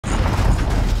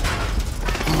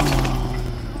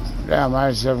Damn, I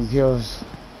had 7 kills.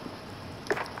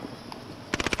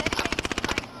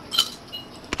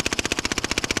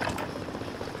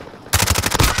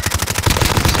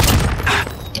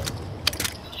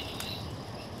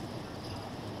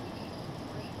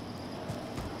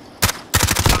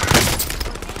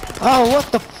 Oh,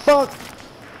 what the fuck?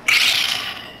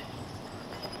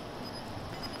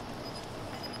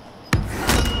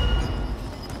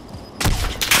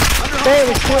 Damn,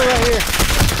 he's still right here.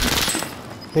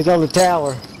 He's on the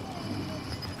tower.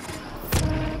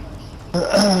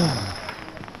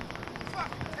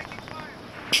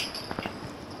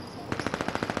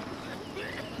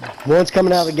 One's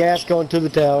coming out of the gas going to the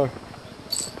tower.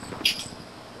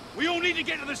 We all need to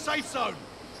get to the safe zone.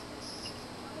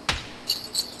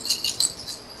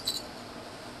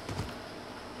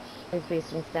 There's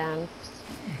beasting stones.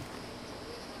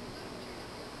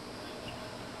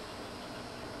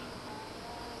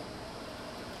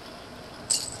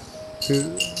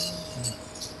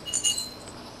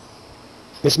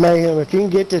 Miss Mayhem, if you can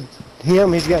get to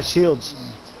him, he's got shields.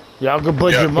 Y'all can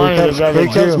put your Here money together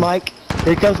here comes too. Mike.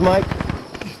 Here comes Mike.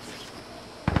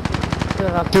 2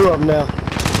 of them. 2 of them now.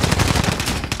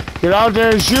 Get out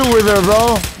there and shoot with her,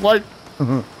 bro. What?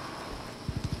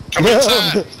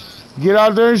 Get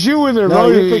out there and shoot with her, No, bro.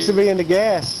 you're fixing to be in the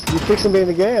gas. You're fixing to be in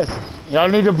the gas. Y'all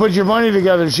need to put your money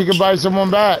together. She can buy someone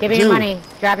back. Give me too. your money.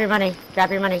 Drop your money. Drop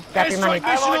your money. Drop your money.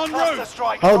 Mission en route.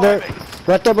 Oh, there.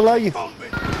 Right there below you.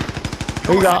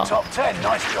 Here you go. Top 10,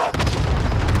 nice job.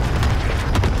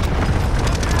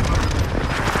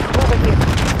 Over here.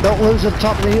 Don't lose at the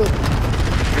top of the hill.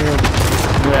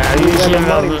 Yeah,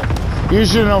 you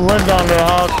shouldn't have went down there,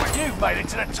 Hawk. You've made it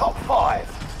to the top 5.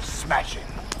 Smashing.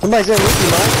 Somebody's there with you,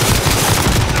 Mike.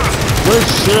 Good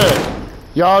shit.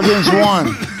 Y'all against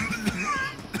 1.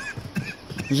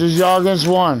 This is y'all against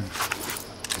 1.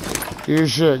 Good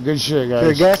shit, There's a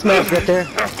guys. gas mask right there.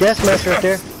 Gas mask right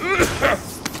there.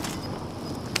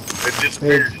 It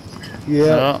disappeared.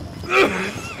 Yeah.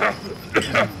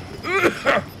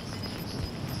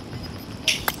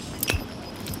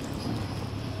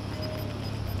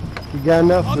 You got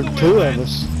enough for 2 of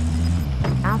us.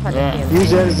 I'll fucking Yeah. kill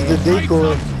Use you. that as the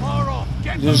decoy. Far off.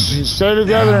 Get Just stay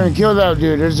together and kill that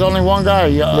dude. There's only one guy.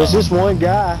 There's just one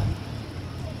guy.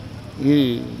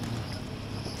 Yeah.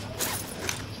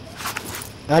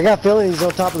 I got a feeling he's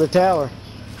on top of the tower.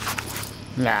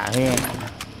 Nah, he ain't.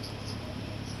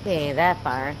 He ain't that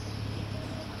far.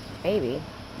 Maybe.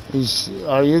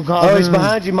 Are you coughing? Oh, he's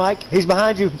behind you, Mike. He's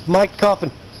behind you. Mike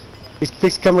coughing. He's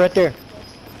fixing to come right there.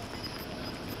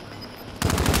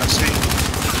 I see.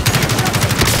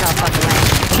 Oh, fucking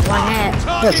way. One hit.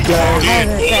 Let's go.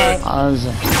 I was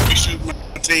gonna say. You shoot my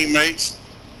teammates.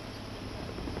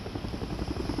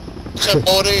 What's up,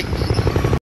 Bodie?